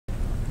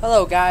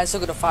Hello guys,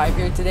 Sogo5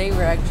 here. Today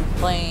we're actually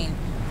playing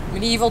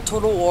Medieval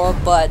Total War,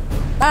 but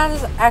not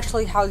as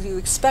actually how you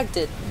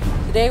expected.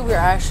 Today we're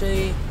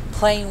actually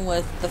playing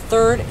with the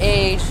Third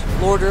Age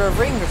Lord of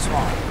the Rings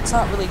mod. It's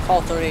not really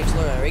called Third Age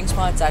Lord of the Rings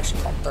mod, it's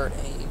actually called Third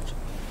Age.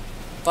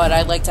 But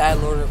I'd like to add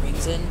Lord of the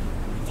Rings in,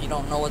 if you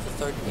don't know what the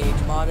Third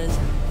Age mod is.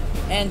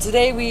 And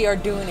today we are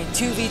doing a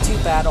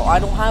 2v2 battle. I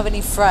don't have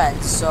any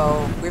friends,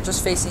 so we're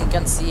just facing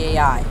against the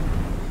AI.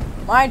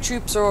 My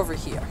troops are over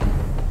here.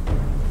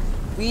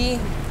 We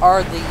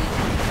are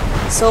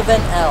the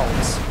Sylvan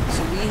elves,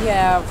 so we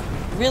have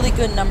really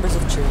good numbers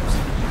of troops.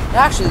 And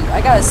actually,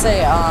 I gotta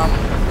say,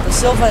 the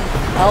Sylvan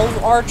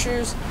elf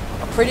archers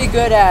are pretty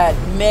good at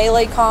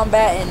melee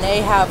combat, and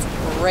they have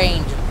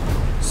range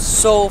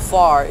so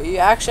far.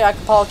 Actually, I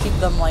could probably keep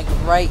them like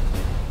right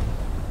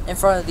in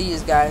front of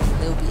these guys,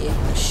 and they'll be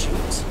able to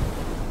shoot.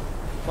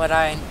 But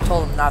I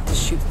told them not to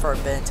shoot for a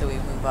bit until we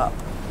move up.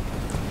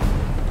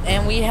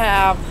 And we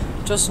have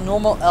just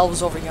normal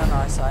elves over here on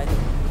our side.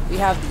 We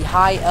have the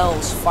high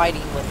elves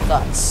fighting with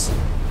us.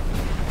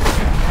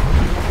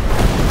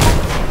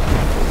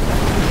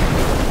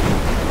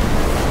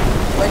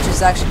 Which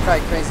is actually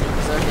quite crazy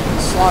because they're getting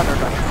slaughtered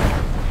right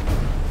now.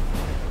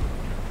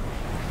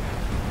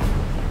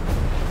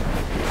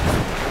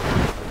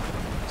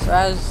 So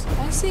as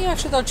I see,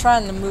 actually they're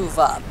trying to move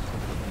up.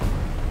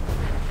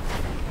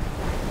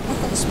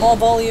 A small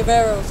volley of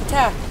arrows,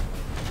 attack!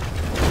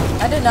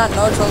 I did not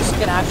know trolls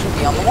can actually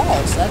be on the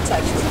walls. That's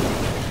actually...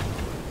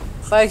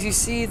 But as you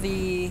see,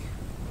 the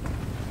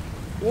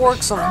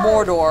orcs of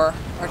Mordor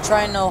are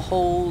trying to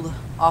hold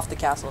off the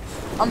castle.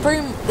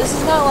 This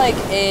is not like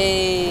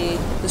a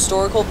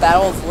historical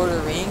battle of Lord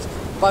of the Rings,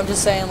 but I'm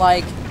just saying,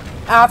 like,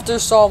 after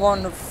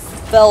Saron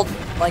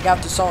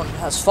after Saron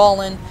has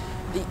fallen,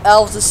 the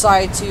elves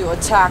decide to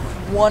attack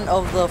one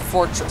of the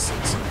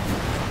fortresses.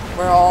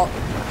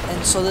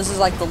 And so this is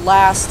like the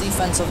last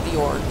defense of the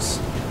orcs.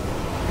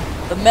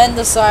 The men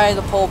decide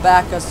to pull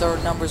back as their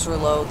numbers were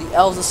low. The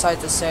elves decide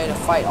to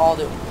fight all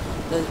the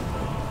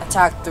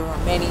attack the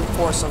remaining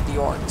force of the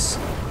orcs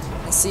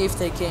and see if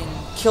they can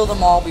kill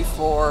them all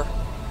before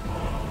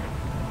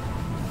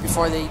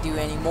they do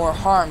any more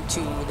harm to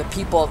the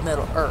people of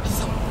Middle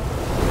Earth.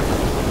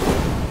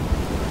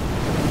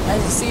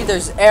 As you see,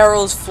 there's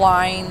arrows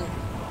flying.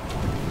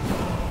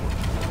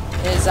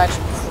 It is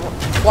actually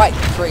quite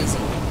crazy.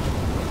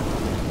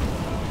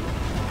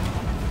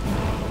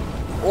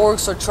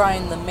 Orcs are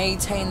trying to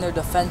maintain their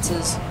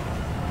defenses,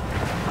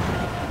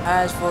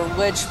 as for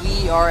which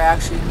we are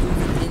actually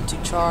moving into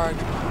charge.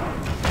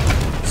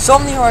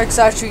 Some of the orcs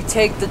actually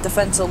take the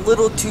defense a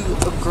little too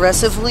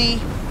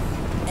aggressively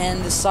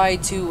and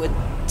decide to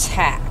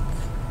attack.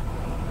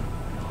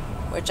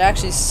 Which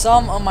actually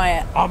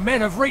our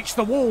men have reached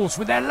the walls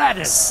with their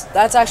ladders.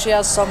 That's actually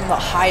how some of the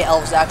high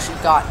elves actually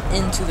got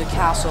into the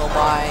castle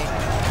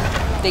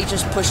they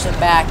just pushed them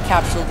back,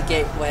 captured the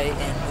gateway,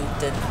 and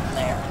moved in from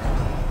there.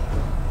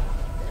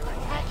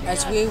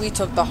 As we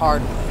took the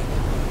hard way.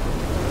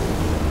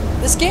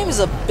 This game is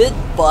a bit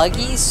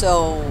buggy,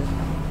 so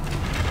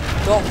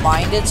don't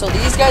mind it. So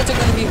these guys are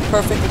going to be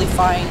perfectly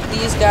fine.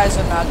 These guys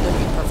are not going to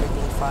be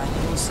perfectly fine.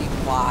 You'll see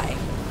why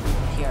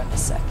here in a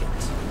second.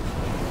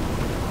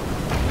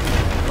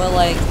 But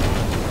like,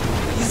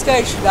 these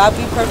guys should not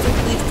be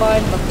perfectly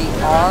fine, but they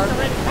are.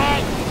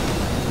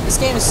 This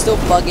game is still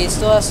buggy. It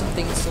still has some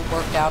things to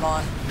work out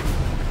on.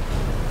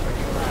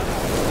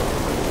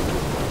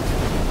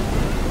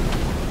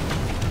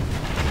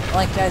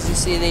 Like, as you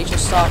see, they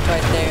just stopped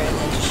right there and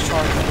then just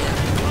charged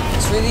in.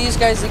 It's for these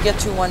guys to get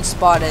to one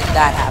spot and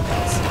that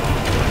happens.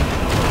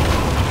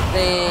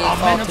 Our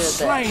men have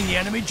slain the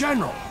enemy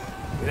general.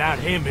 Without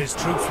him, his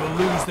troops will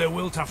lose their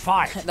will to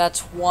fight.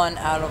 That's one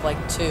out of like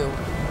two.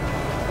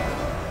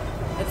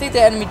 I think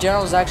the enemy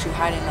general is actually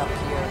hiding up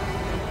here.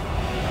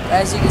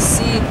 As you can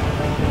see,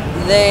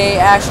 they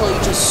actually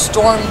just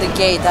stormed the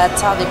gate.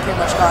 That's how they pretty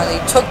much got it.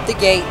 They took the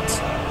gate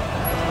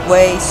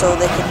way so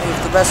they can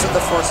move the rest of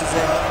the forces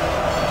in.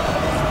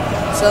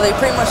 So they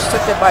pretty much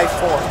took it by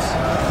force.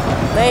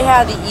 They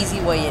had the easy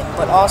way in,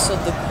 but also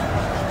the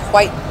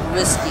quite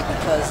risky,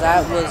 because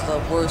that was the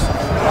worst of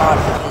a lot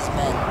of his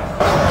men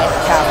and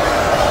cavalry.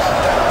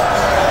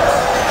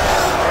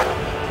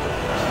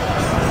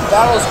 The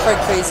battle is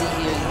quite crazy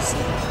here, you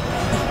see.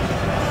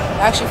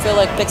 I actually feel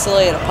like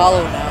Pixelated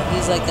Apollo now.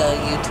 He's like a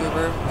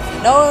YouTuber. If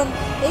you know him,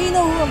 then you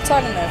know who I'm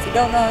talking about. If you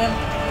don't know him,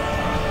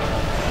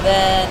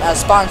 then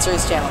sponsor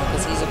his channel,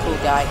 because he's a cool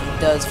guy. He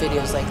does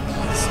videos like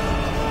these.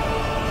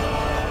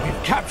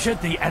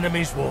 Captured the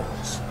enemy's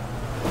walls.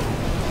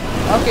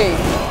 Okay,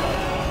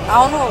 I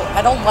don't know.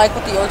 I don't like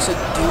what the orcs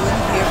are doing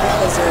here,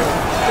 because they're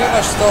pretty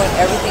much throwing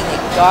everything they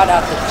got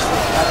at the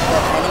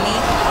enemy,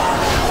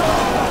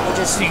 which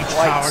is Siege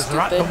towers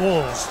are at the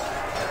walls.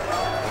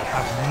 They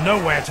have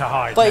nowhere to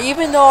hide. But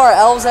even though our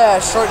elves are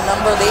a short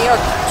number, they are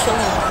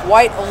killing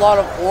quite a lot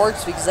of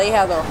orcs, because they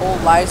have their whole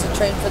lives to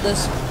train for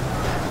this,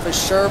 for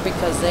sure,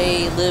 because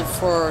they live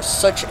for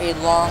such a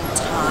long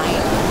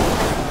time.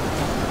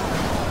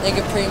 They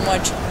could pretty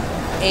much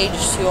age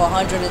to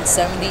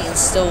 170 and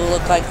still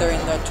look like they're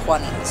in their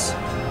 20s.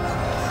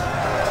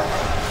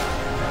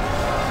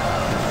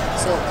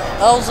 So,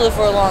 elves live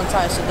for a long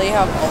time, so they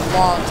have a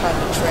long time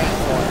to train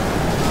for.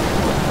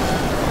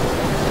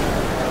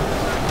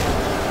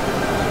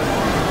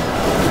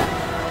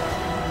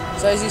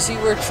 So as you see,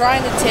 we're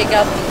trying to take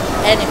out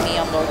the enemy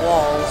on the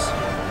walls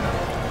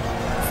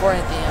before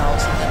anything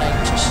else, and then I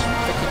just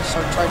freaking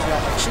start charging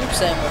out my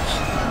troops in, which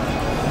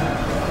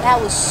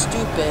that was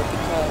stupid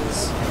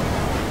because,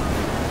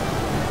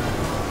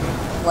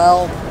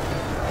 well,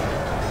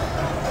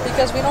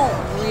 because we don't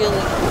really,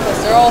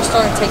 because they're all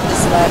starting to take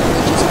this ladder,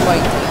 which is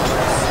quite dangerous.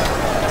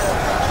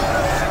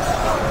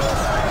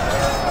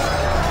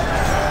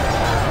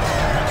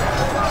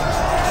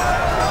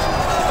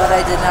 But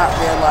I did not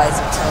realize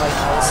until I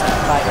noticed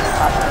it by the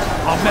top.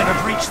 Our men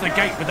have reached the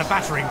gate with the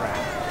battering ram.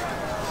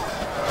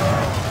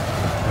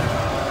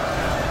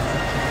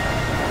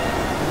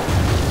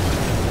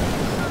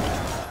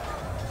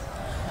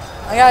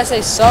 I gotta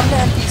say, some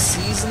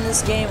NPCs in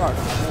this game are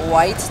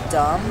quite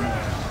dumb.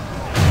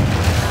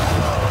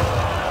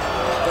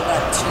 But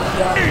not too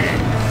dumb.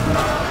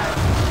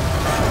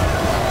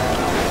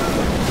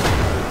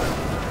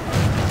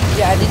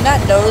 Yeah, I did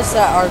not notice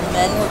that our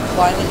men were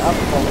climbing up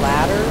the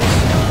ladders.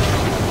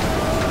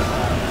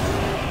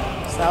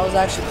 So that was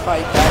actually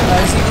quite bad.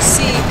 But as you can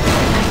see,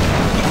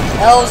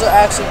 elves are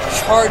actually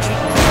charging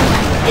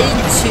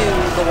into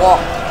the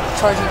wall.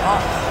 Charging on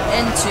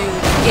into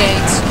the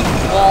gates,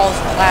 walls,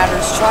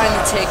 ladders, trying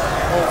to take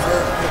over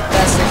the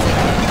best that they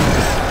can.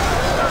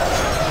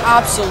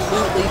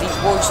 Absolutely, the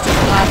orcs do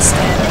not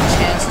stand a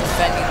chance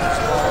defending these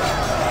walls.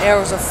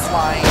 Arrows are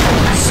flying,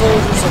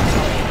 soldiers are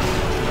coming,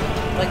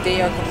 like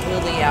they are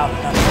completely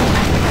outnumbered.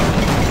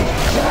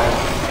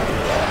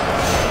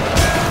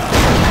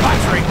 The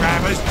battering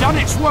ram has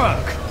done its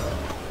work.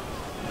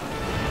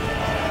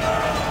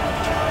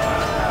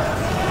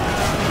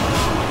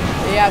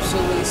 They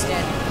absolutely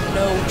stand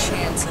no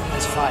chance in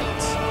this fight.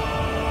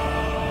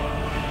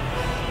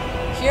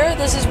 Here,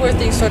 this is where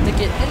things start to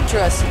get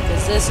interesting,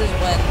 because this is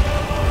when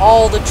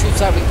all the troops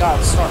that we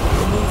got start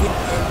moving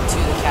into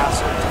the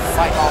castle to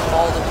fight off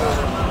all the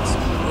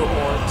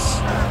orcs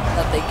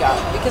that they got.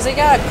 Because they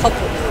got a couple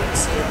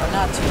orcs here, but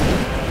not too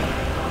many.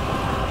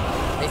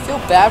 I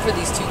feel bad for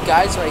these two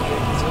guys right here,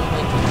 because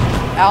they're like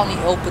out in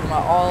the open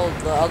while all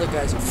the other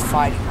guys are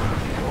fighting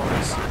the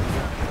orcs.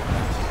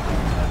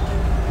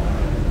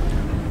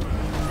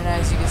 And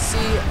as you can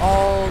see,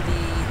 all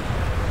the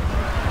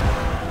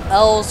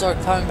elves are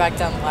coming back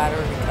down the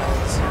ladder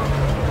because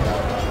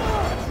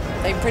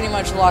they pretty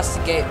much lost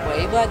the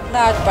gateway, but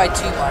not by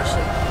too much.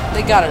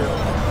 They got it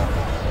open.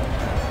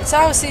 It's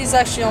obviously is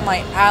actually on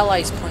my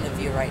allies' point of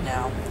view right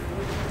now.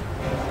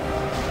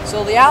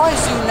 So the allies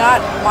do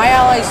not, my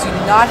allies do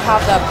not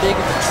have that big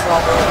of a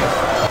trouble.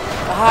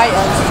 The high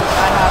elves do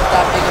not have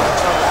that big of a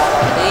trouble at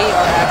all. They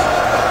are actually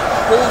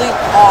holding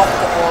off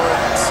the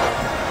orcs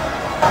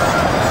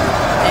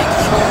and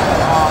killing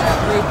them off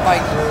group by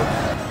group.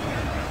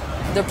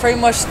 They're pretty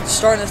much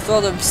starting to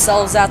throw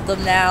themselves at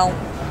them now,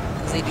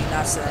 because they do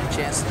not stand a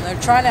chance. And they're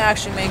trying to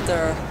actually make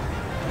their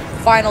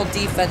final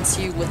defense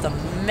here with a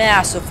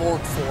massive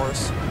orc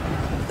force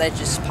that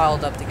just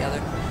piled up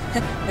together.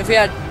 If we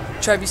had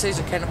trebuchets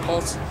or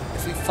catapults,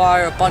 if we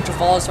fire a bunch of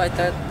balls right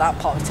there, that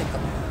probably take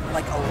them,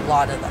 like a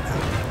lot of them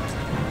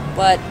out.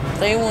 But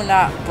they will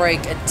not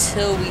break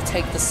until we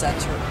take the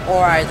center,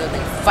 or either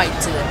they fight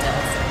to the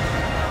death.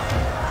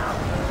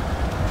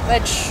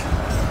 Which,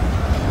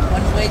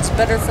 one way's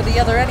better for the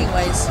other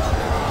anyways.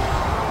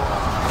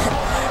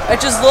 I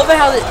just love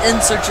how the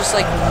Ents are just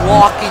like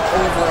walking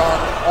over on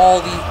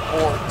all the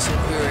orcs and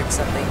urks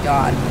that they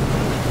got.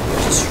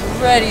 Just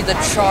ready to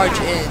charge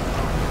in.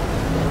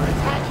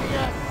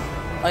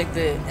 Like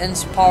the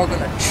Ents probably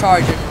gonna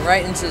charge in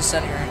right into the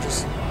center and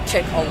just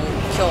kill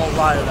a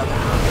lot of them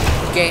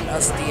and gain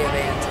us the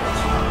advantage.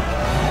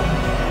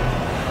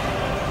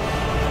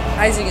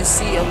 As you can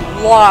see, a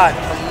lot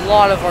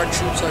of our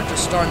troops are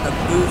just starting to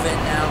move in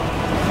now,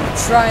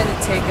 trying to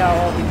take out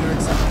all the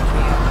urks that they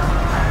can.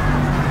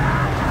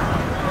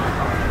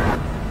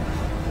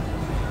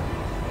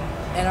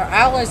 And our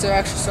allies are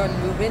actually starting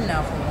to move in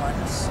now for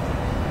once.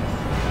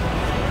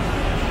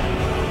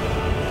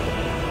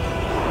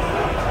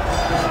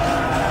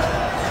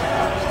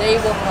 They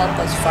will help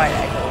us fight,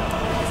 I hope.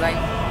 Because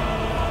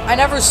I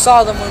never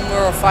saw them when we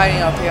were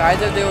fighting up here.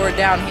 Either they were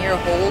down here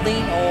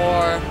holding,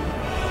 or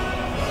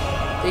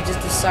they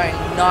just decided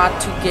not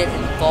to get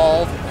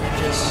involved and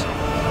just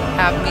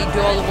have me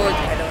do all the work.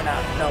 I do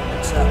not know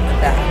what's up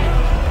with that.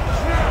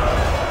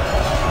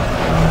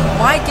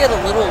 Might get a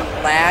little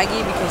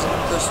laggy because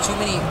there's too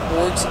many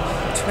orcs,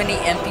 too many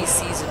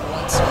NPCs in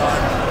one spot.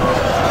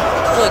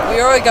 Look,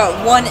 we already got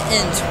one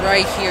int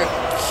right here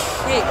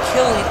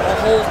killing a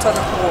whole ton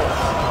of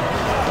orcs.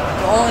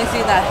 The only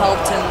thing that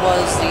helped him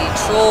was the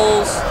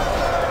trolls.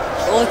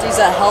 The only things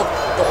that helped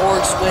the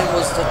orcs win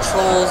was the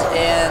trolls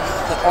and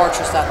the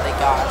archers that they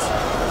got.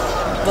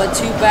 But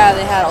too bad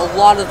they had a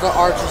lot of the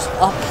archers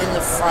up in the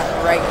front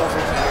right over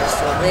here,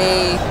 so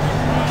they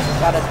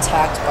got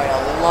attacked by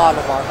a lot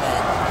of our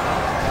men.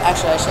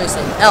 Actually, I should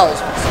say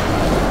elves.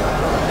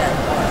 Men,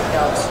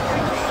 elves.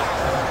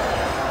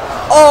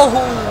 Oh!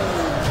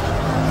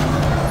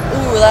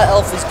 Ooh, that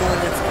elf is going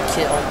in for a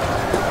kill.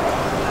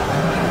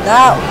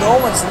 Now, no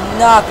one's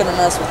not gonna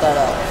mess with that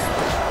elf.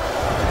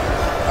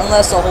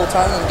 Unless the whole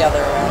ton of them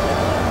gather around him.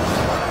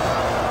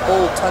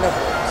 Whole ton of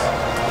orcs.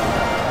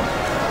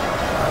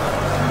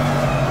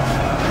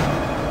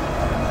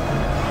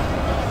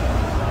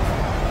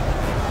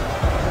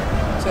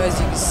 So as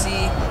you can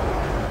see,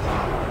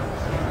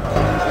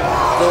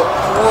 the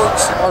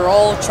orcs are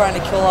all trying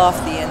to kill off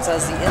the Ints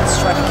as the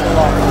Ints try to kill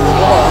off the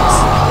orcs.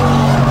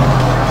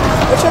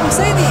 Which I'm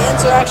saying the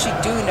Ints are actually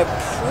doing a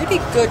pretty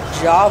good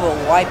job of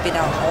wiping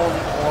out all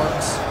the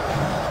orcs.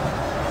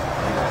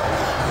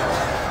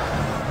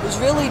 There's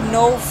really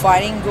no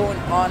fighting going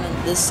on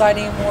this side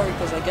anymore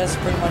because I guess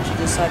pretty much he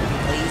decided to be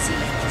lazy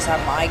and just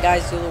have my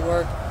guys do the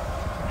work.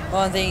 The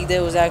only thing he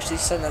did was actually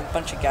send a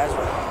bunch of guys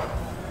around.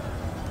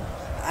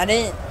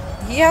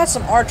 He had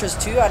some archers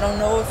too. I don't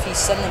know if he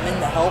sent them in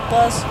to help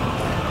us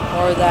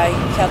or that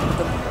he kept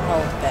them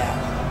held back.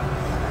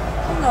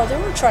 Oh no, they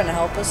were trying to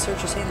help us. They're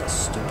just hitting this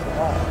stupid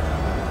wall.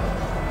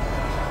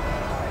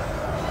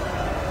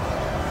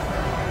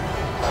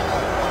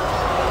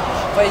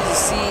 But as you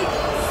see,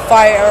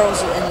 fire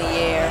arrows are in the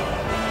air,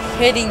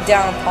 hitting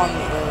down upon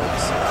the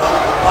orcs,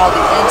 while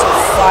the Ents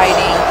are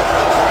fighting,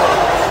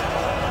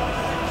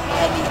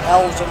 and the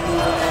elves are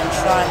moving in,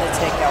 trying to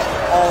take out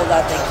all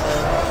that they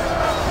could.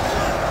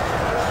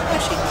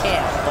 Actually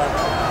can't, but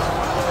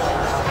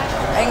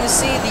and you can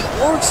see the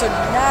orcs are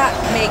not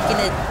making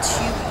it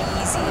too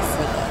easy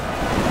for them.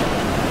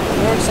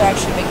 The orcs are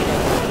actually making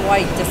it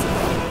quite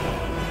difficult.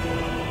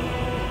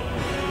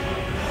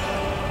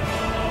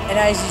 And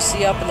as you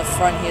see up in the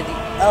front here, the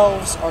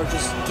elves are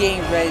just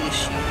getting ready to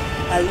shoot.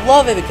 I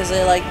love it because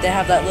they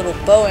have that little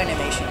bow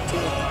animation too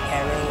with the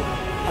arrow,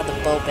 how the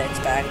bow bends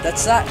back.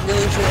 That's not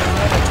really true in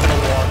another Total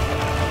War.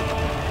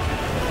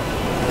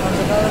 Comes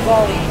another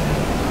volley.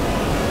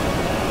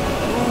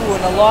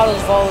 And a lot of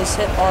those volleys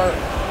hit our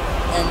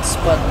Ents,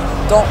 but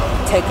don't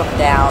take them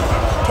down.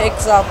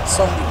 Takes out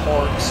some of the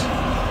orcs.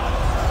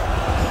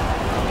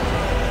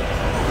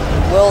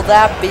 Will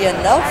that be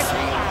enough?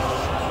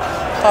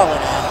 Probably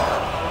not.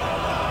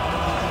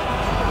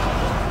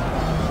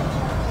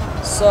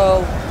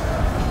 So,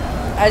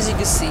 as you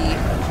can see,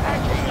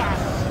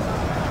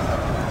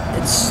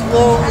 it's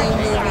slowly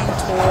moving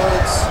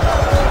towards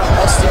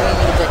us to being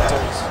the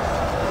victors.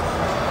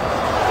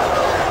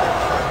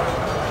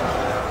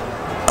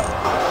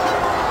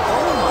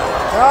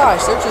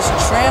 Gosh, they're just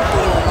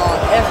trampling on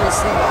every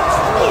single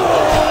tree.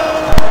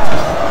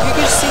 You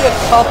can see a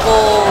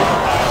couple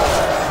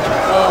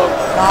of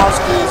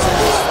Nazguls in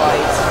this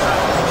fight.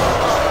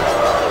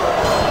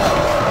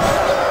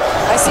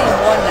 I see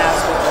one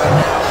Nazgul right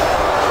now.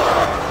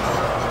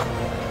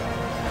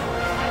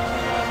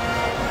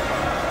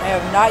 I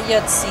have not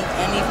yet seen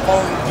any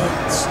fallen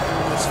Ints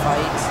in this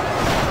fight.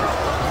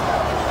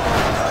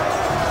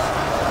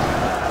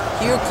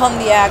 Here come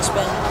the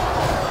Axemen.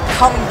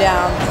 Coming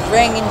down,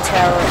 raining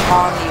terror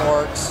on the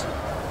orcs,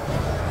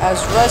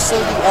 as rest of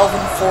the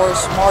elven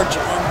force march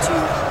in to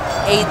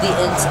aid the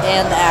Ints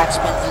and the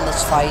Axemen in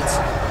this fight.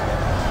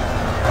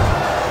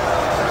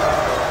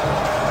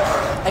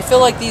 I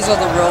feel like these are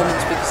the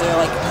Romans because they're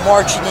like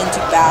marching into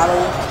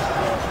battle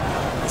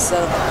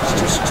instead of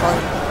just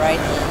charging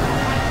right in.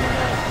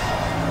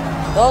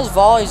 Those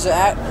volleys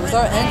are with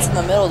our Ints in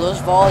the middle. Those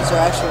volleys are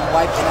actually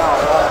wiping out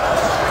a lot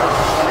of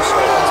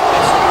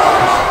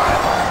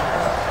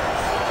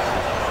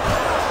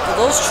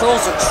those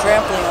trolls are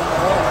trampling on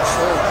their own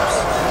troops,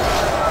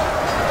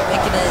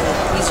 making it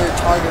an easier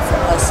target for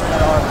us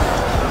and our men.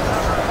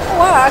 Oh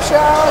wow,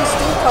 actually our allies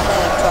do come in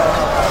and try to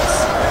help us.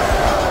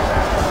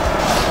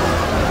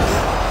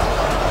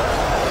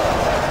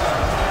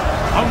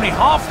 Only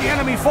half the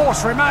enemy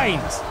force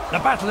remains. The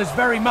battle is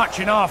very much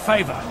in our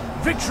favor.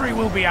 Victory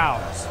will be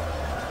ours.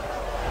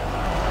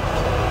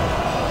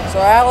 So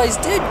our allies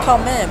did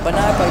come in, but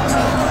not by too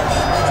much.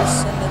 They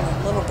just send in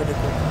a little bit of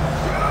group.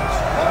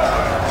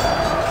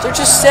 They're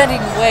just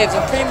sending waves.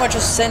 They're pretty much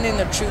just sending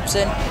their troops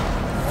in,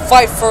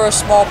 fight for a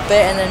small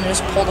bit, and then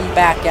just pull them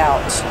back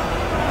out. Too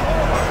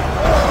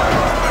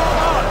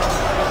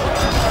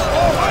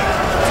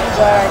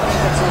bad I think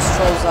that those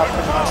trolls up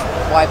pretty much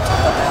wiped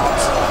them out.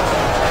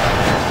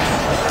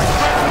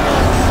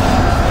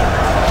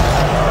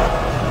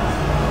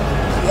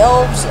 The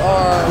elves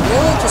are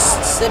really just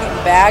sitting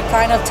back,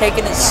 kind of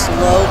taking it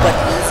slow but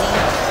easy.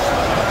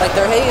 Like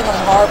they're hitting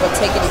them hard but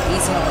taking it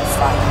easy on their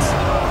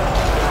fights.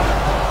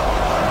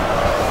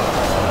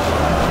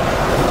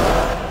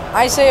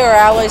 I say our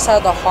allies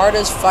had the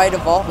hardest fight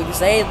of all because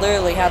they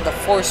literally had to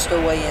force their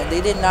way in. They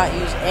did not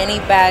use any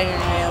battering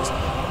rams,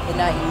 did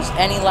not use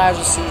any ladders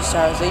or siege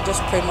towers. They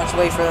just pretty much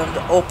wait for them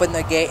to open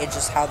the gate and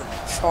just have them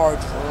charge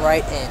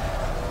right in.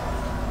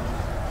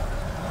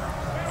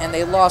 And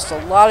they lost a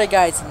lot of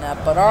guys in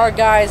that, but our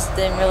guys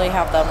didn't really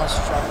have that much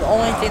trouble. The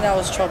only thing that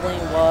was troubling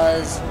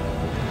was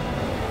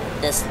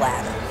this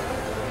ladder.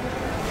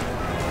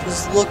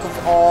 Just look of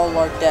all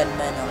our dead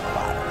men on the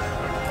bottom.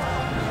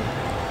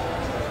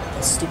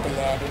 That stupid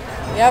ladder.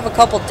 We have a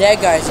couple dead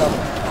guys up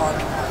on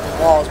the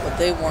walls, but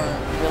they weren't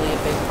really a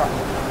big problem.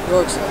 The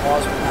orcs on the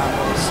walls were not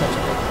really such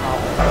a big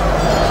problem.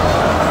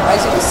 As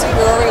you can see,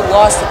 we already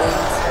lost the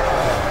Ents.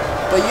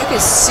 But you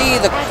can see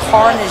the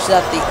carnage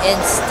that the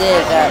Ents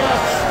did. That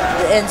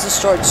the Ents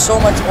destroyed so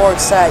much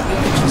orcs that you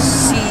can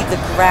just see the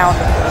ground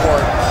of the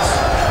orcs.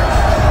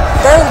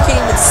 Barely can't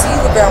even see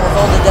the ground with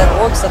all the dead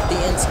orcs that the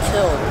Ents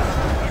killed.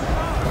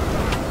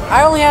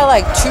 I only had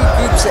like 2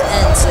 groups of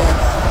Ents, and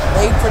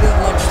they pretty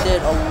much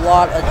did a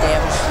lot of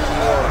damage to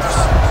the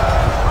orcs.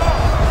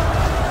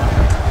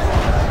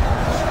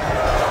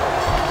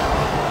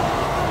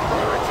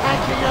 They're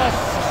attacking us!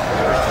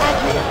 They're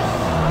attacking us!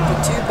 But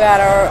too bad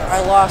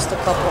I lost a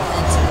couple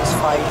Ents in this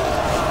fight.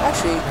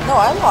 Actually, no,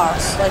 I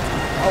lost like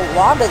a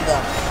lot of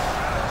them.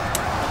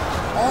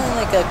 Only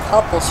like a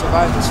couple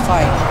survived this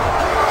fight.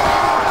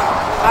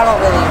 I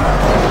don't really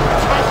remember.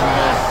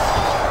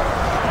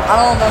 I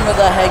don't remember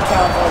the head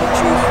count of all the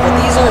troops, but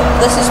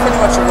this is pretty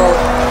much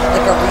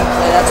like a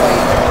replay. That's why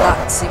you did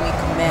not see me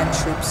command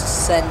troops to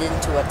send in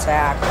to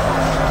attack.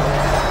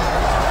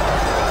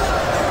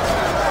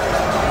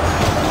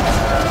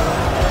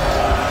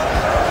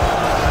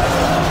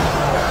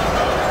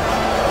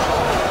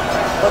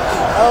 But the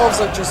elves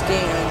are just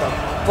getting the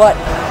butt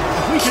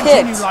If we kicked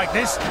continue like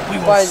this, we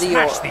will by the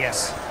smash orcs. the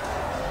Ents.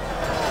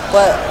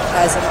 But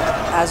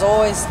as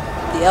always,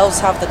 the elves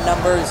have the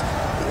numbers.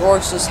 The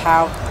orcs just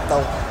have the,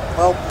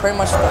 well, pretty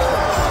much the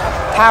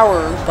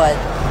power, but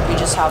we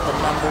just have the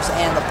numbers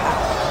and the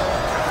power.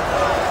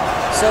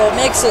 So it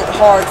makes it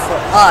hard for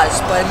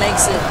us, but it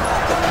makes it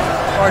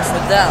hard for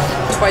them.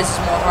 Twice as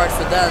more hard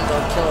for them to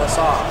kill us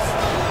off.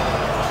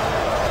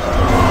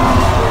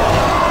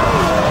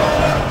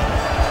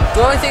 The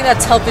only thing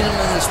that's helping them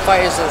in this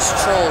fight is those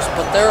trolls,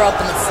 but they're up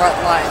in the front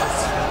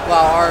lines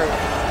while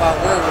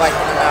we're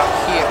wiping them out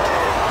here.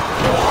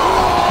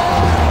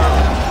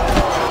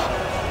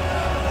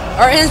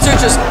 Our Ents are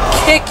just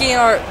kicking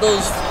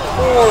those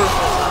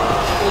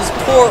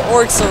poor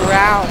orcs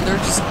around. They're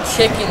just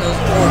kicking those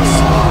orcs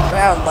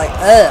around like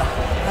ugh.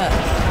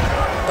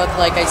 But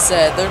like I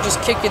said, they're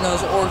just kicking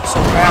those orcs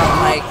around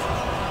like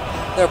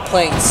they're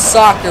playing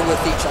soccer with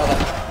each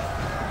other.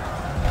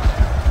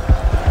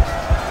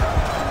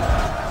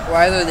 Or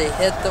either they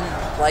hit them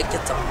like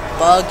it's a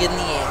bug in the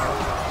air.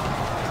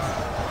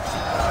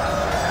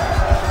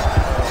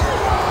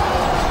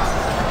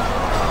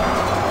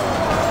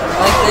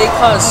 Like, they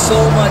cause so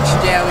much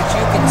damage,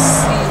 you can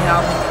see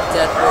how many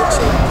dead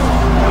orcs are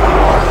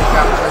on the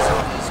ground because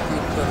of these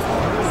group of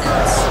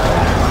Ents.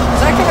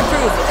 Because I can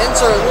approve,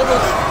 Ents are a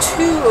little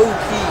too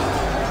OP.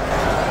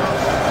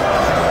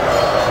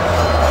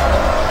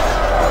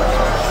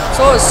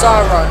 So is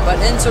Saron, but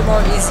Ents are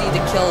more easy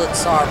to kill than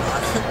Saron.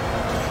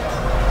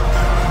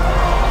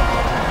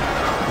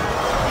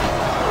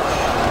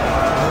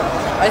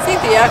 I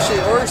think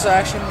orcs are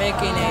actually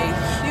making a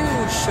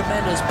huge,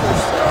 tremendous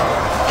push to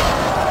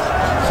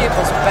keep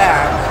us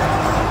back.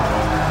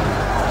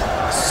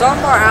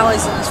 Some are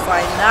allies in this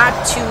fight, not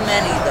too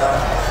many though.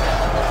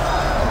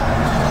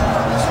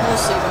 It's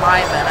mostly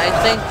my men. I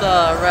think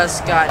the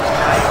rest got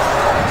united.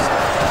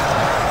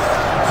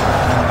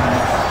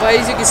 But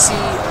as you can see,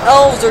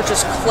 elves are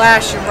just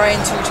clashing right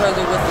into each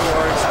other with the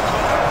orcs.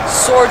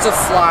 Swords are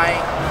flying.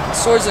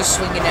 Swords are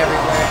swinging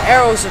everywhere.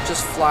 Arrows are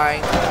just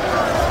flying.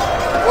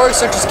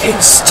 Orcs are just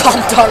getting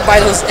stomped on by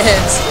those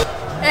Ents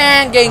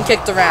and getting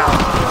kicked around.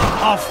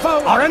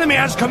 Our enemy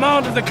has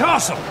command of the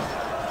castle.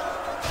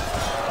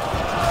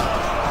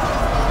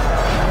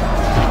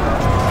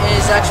 It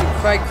is actually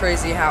quite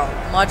crazy how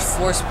much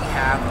force we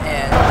have,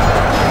 and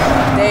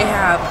they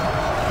have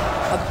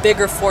a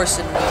bigger force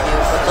than we do,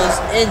 but those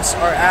Ents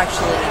are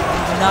actually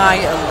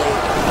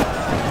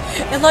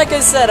annihilated. And like I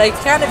said, I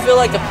kind of feel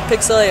like a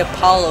pixelated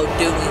Apollo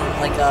doing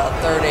like a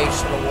Third Age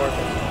Total War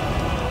video.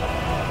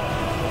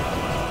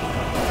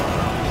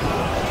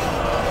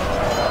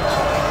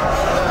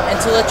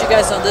 To let you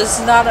guys know, this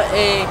is not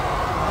a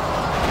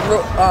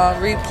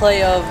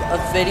replay of a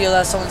video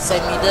that someone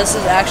sent me. This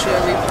is actually a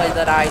replay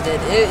that I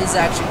did. It is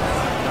actually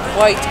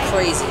quite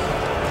crazy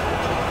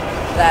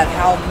that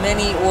how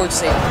many orcs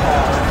they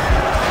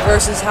are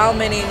versus how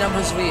many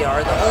numbers we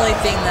are. The only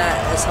thing that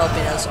is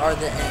helping us are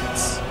the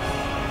Ents.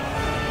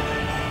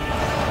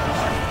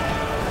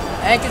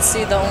 And I can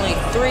see that only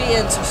 3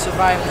 Ents are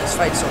surviving this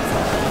fight so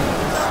far.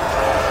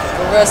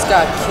 The rest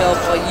got killed,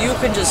 but you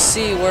can just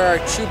see where our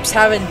troops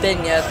haven't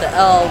been yet, the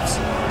elves,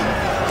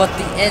 but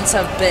the Ents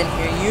have been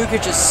here. You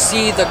could just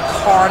see the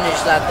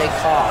carnage that they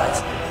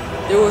caused.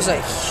 There was a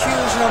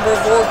huge number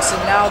of orcs,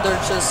 and now they're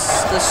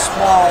just this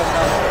small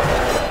number.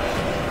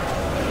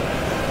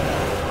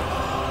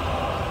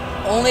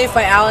 Only if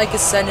my ally could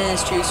send in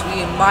his troops,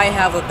 we might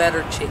have a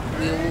better chance.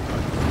 We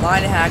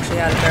might have actually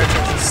had a better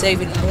chance of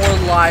saving more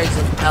lives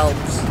of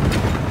elves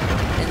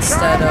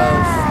instead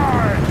of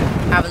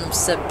having them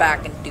sit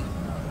back and do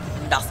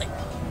nothing.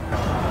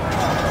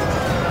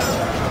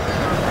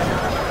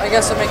 I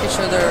guess I'm making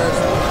sure there's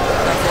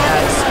nothing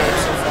that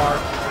escaped so far.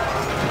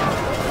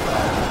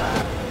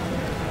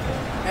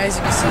 As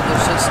you can see,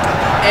 there's just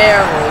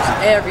arrows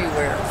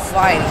everywhere,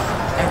 fighting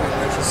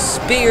everywhere, just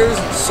spears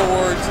and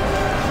swords,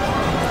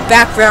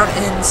 background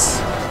ends.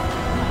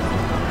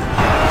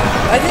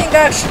 I think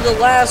actually the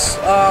last,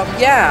 the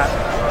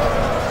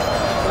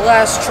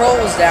last troll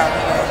was down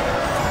here.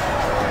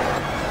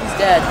 He's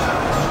dead.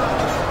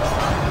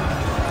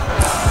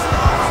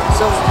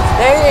 So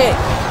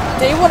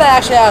they would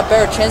actually have a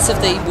better chance if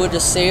they would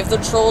just save the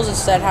trolls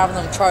instead of having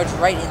them charge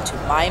right into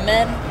my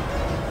men.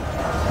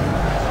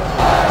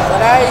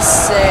 But I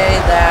say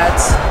that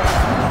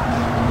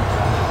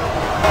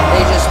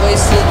they just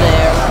wasted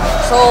their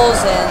trolls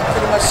and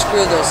pretty much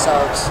screwed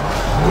themselves.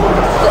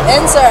 The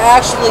Ents are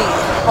actually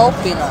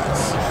helping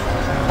us.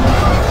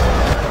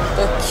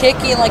 They're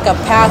kicking like a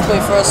pathway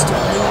for us to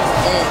move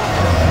in.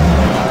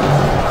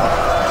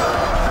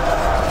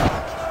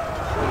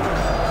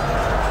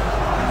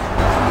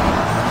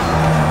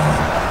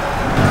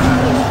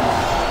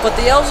 But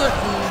the elves are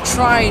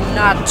trying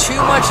not too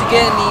much to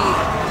get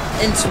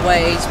into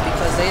ways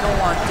because they don't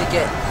want to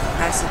get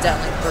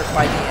accidentally hurt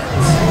by the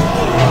Ents.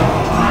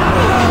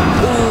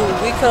 Ooh,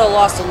 we could have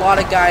lost a lot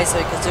of guys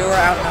there because they were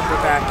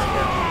outnumbered back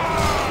here.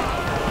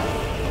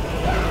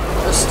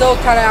 They're still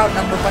kind of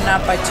outnumbered, but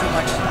not by too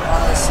much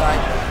on this side.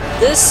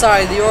 This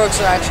side, the orcs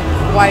are actually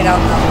quite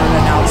outnumbered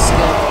and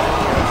outskilled.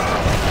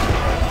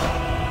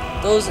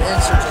 Those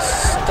Ents are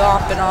just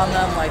stomping on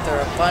them like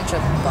they're a bunch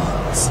of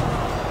bugs.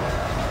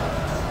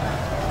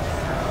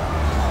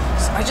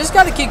 I just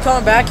gotta keep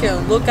coming back here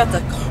and look at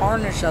the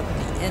carnage that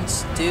the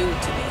Ents do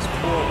to these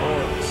poor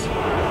orcs.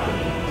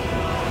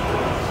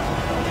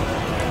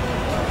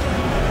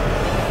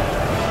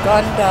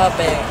 Gundabad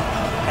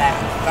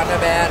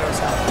or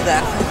something like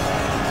that.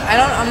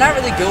 I'm not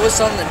really good with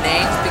some of the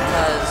names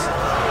because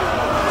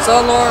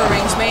some Lord of the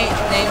Rings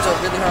names are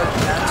really hard to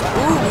pronounce.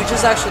 Ooh, we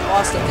just actually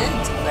lost an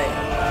Ent there.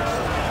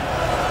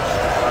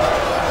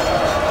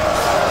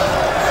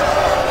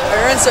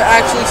 Our Ents are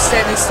actually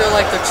standing still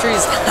like the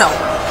trees now.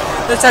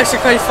 That's actually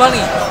quite funny.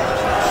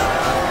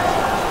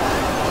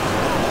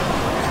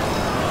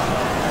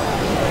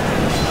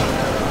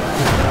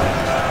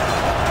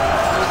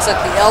 Looks like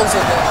the elves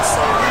are going to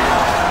save.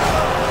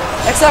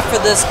 Except for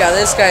this guy.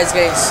 This guy is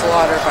getting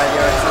slaughtered by the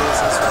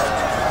archers as well.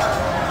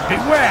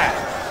 Beware!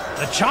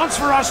 The chance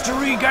for us to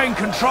regain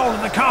control of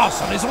the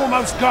castle is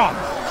almost gone.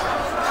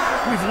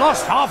 We've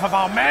lost half of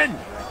our men.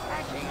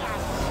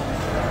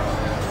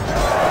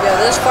 Yeah,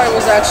 this fight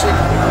was actually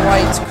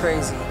quite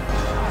crazy.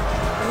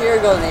 Here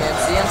go the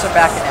Ents. The Ents are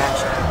back in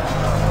action.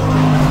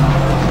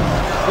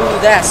 Ooh,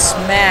 that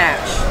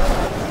smash.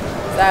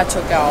 That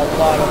took out a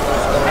lot of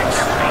those orcs.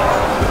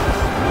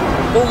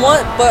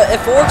 But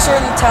if orcs are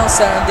in the town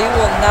center, they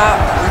will not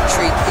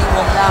retreat. They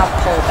will not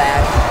pull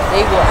back.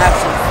 They will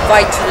actually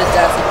fight to the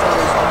death until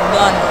there's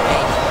none remaining.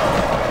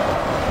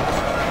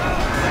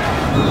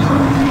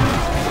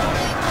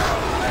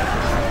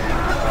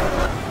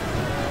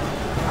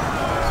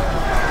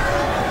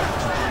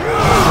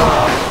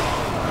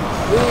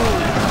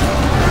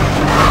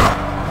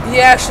 He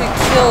actually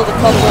killed a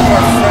couple of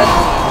our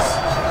friendlies.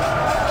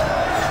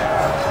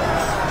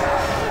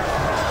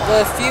 But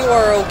a few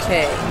are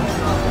okay.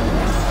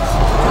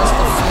 Just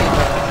a few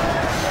though.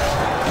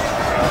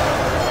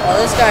 Well,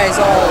 this guy is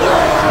all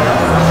alone. He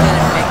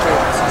didn't make it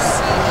to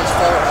see his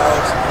fellow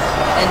elves.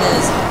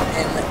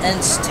 And the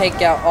Ents take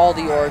out all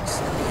the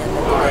orcs at the end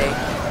of the day.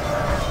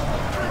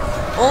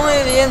 Only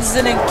the Ents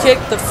didn't kick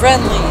the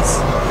friendlies.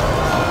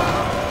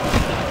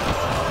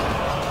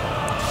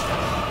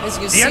 As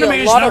you can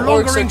see, a lot of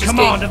orcs are just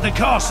getting, of the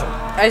castle.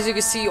 as you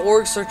can see,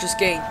 orcs are just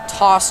getting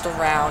tossed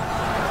around.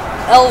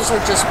 Elves are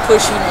just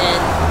pushing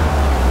in.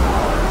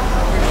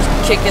 They're just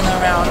kicking them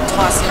around,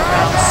 tossing them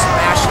around,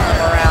 smashing them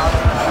around.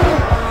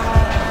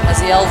 As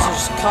the elves are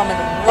just coming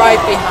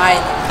right behind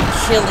them,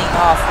 killing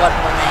off what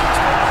remains.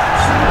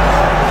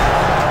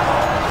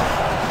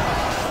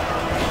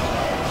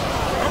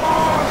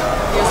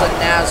 Here's a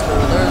Nazgul.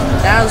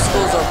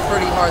 Nazguls are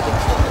pretty hard to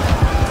kill.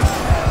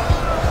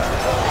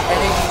 And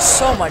they do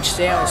so much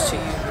damage to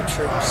you, the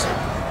troops.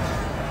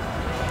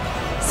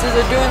 So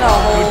they're doing a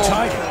whole... Good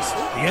tidings.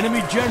 The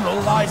enemy general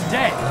lies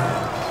dead.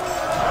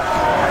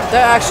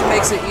 That actually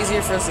makes it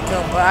easier for us to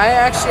kill him. But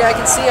I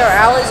can see our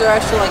allies are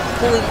actually like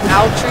pulling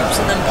out troops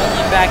and then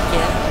pulling back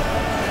in.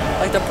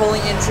 Like they're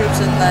pulling in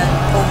troops and then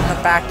pulling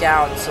them back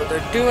out. So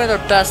they're doing their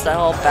best to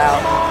help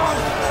out.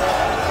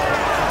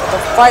 But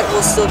the fight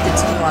will still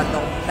continue on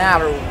no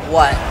matter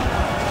what.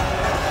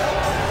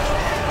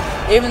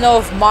 Even though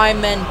if my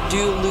men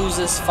do lose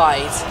this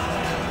fight,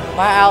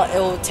 it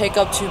will take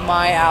up to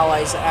my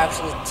allies to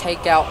actually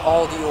take out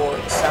all the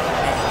orcs that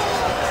remain.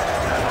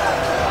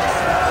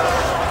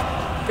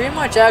 Pretty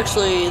much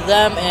actually,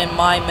 them and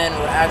my men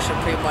were actually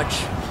pretty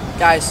much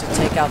guys to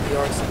take out the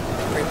orcs and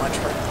pretty much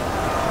hurt them.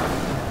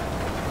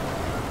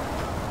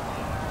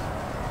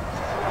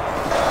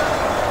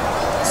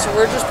 So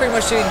we're just pretty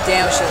much doing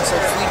damage to them, so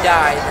if we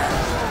die then...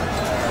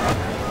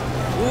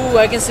 Ooh,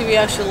 I can see we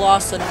actually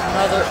lost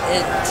another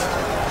Ent.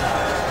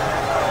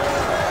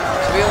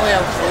 So we only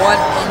have one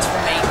Ent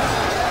remaining.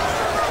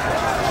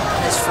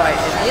 His fight.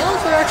 And the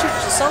elves are actually,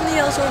 some of the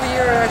elves over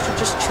here are actually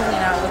just chilling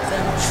out with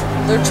them.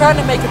 They're trying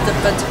to make a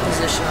defensive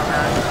position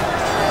around it.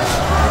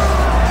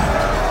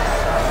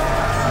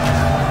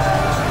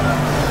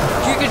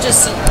 You can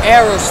just see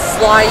arrows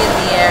fly in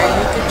the air.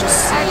 You can just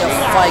see a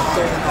fight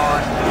going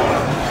on.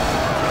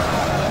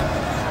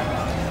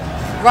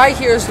 Right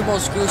here is the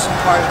most gruesome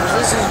part, because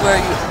this is where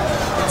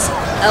it's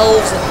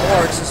elves and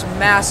orcs. There's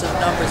massive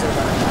numbers of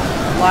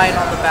them lying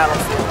on the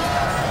battlefield,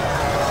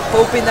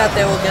 hoping that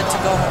they will get to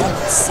go home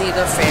and see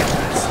their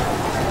families.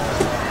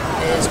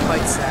 It is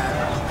quite sad.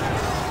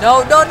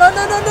 No, no, no,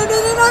 no, no, no, no,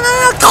 no, no, no,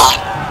 no!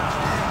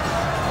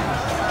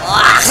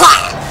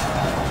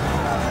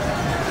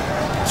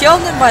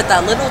 Killed him by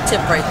that little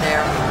tip right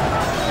there.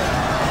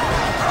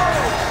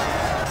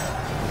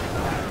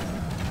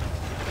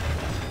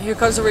 Here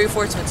comes the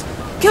reinforcements.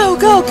 Go,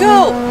 go,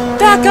 go!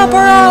 Back up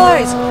our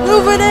allies!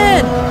 Move it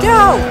in!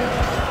 Go!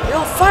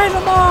 We'll fight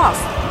them off!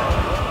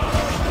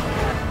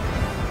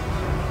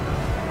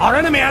 Our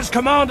enemy has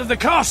command of the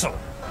castle.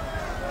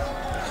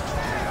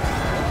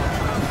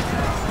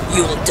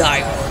 You will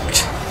die,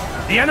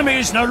 orcs. The enemy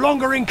is no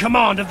longer in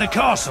command of the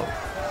castle.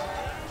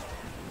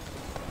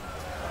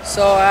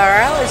 So our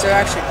allies are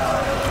actually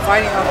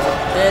fighting off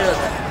a bit of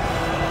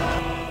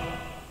that.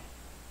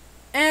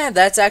 And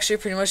that's actually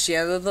pretty much the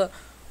end of the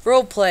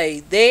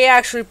roleplay. They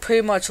actually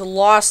pretty much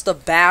lost the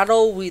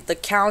battle. The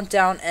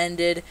countdown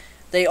ended.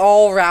 They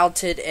all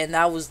routed, and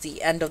that was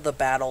the end of the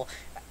battle.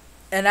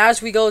 And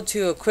as we go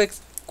to a quick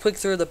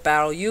through the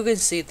battle, you can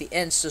see the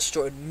Ents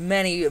destroyed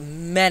many of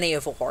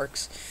the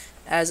orcs.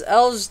 As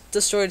elves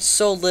destroyed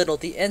so little,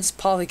 the Ents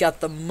probably got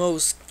the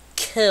most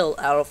kill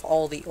out of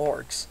all the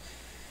orcs.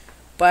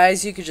 But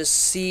as you can just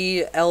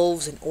see,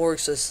 elves and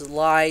orcs just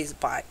lie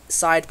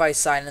side by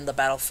side in the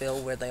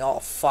battlefield where they all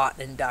fought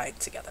and died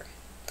together.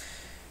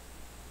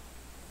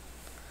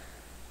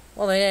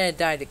 Well, they didn't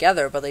die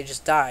together, but they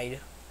just died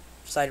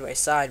side by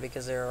side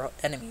because they were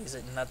enemies,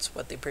 and that's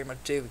what they pretty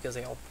much do because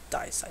they all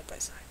die side by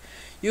side.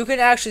 You can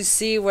actually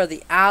see where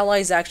the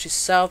allies actually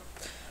set up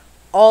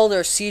all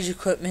their siege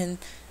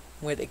equipment,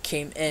 where they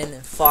came in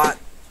and fought.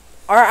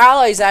 Our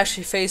allies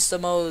actually faced the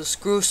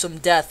most gruesome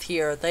death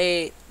here.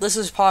 This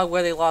is probably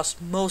where they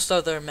lost most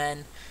of their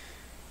men.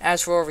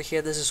 As for over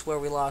here, this is where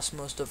we lost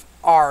most of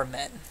our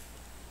men.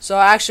 So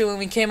actually, when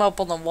we came up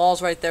on the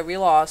walls right there, we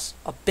lost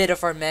a bit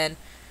of our men.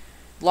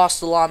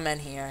 Lost a lot of men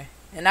here.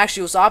 And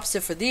actually, it was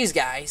opposite for these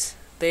guys.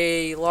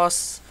 They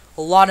lost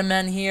a lot of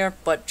men here,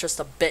 but just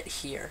a bit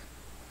here.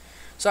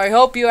 So I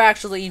hope you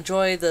actually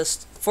enjoy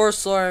this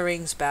first Lord of the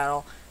Rings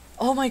battle.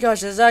 Oh my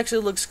gosh, this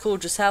actually looks cool.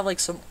 Just have like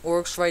some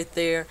orcs right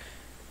there,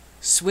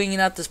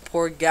 swinging at this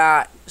poor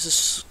guy.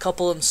 Just a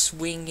couple of them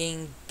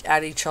swinging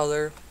at each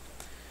other.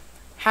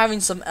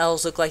 Having some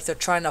elves look like they're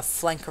trying to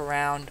flank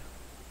around.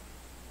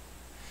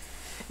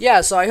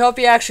 Yeah, so I hope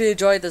you actually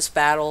enjoyed this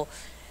battle.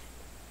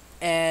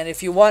 And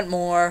if you want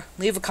more,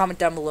 leave a comment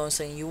down below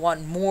saying you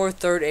want more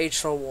Third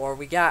Age Total War.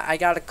 I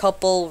got a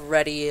couple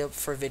ready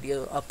for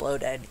video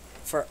upload and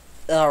for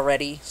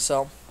already.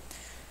 So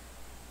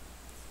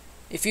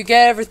if you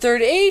get every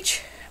Third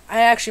Age,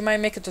 I actually might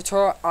make a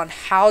tutorial on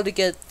how to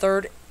get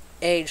Third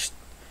Age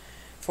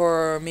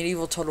for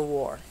Medieval Total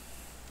War.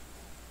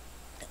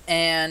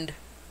 And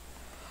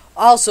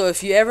also,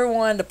 if you ever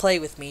wanted to play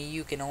with me,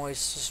 you can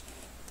always just,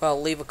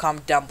 well, leave a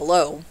comment down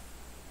below.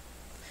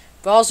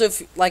 But also,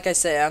 if, like I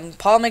said, I'm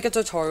probably make a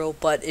tutorial,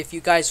 but if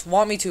you guys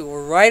want me to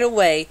right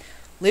away,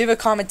 leave a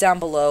comment down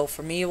below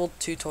for Medieval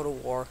 2 Total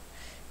War.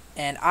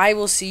 And I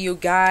will see you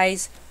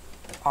guys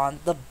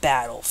on the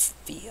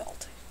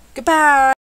battlefield. Goodbye!